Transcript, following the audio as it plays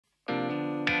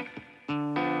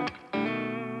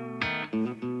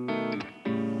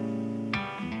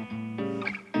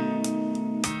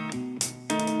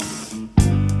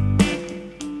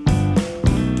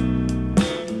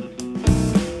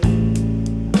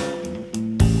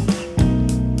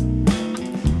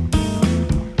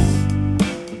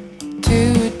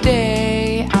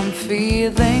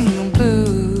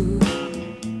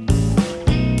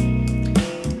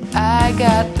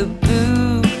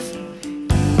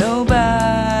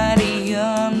Nobody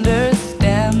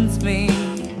understands me.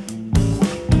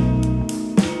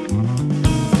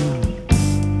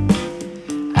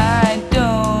 I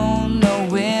don't know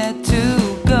where to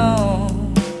go.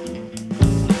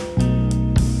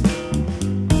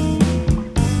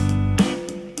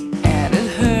 And it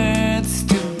hurts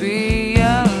to be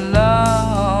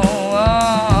alone.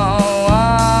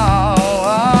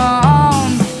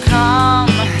 Come,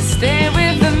 stay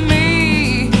with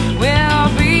me. We'll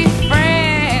be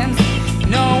friends.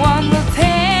 No one will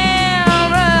tear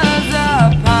us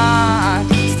apart.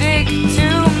 Stick to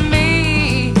me.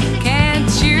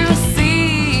 Can't you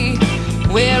see?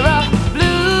 We're a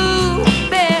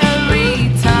blueberry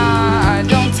tart.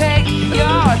 Don't take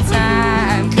your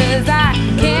time, 'cause I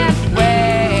can't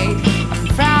wait. I'm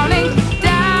frowning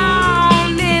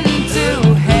down into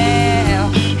hell.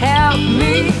 Help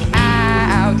me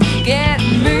out, get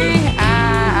me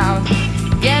out,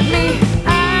 get me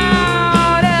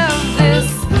out of this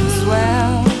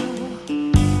swell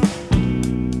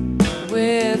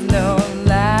with no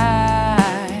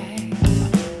light.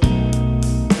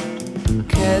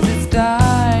 'Cause it's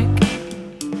dark,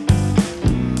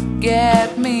 get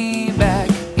me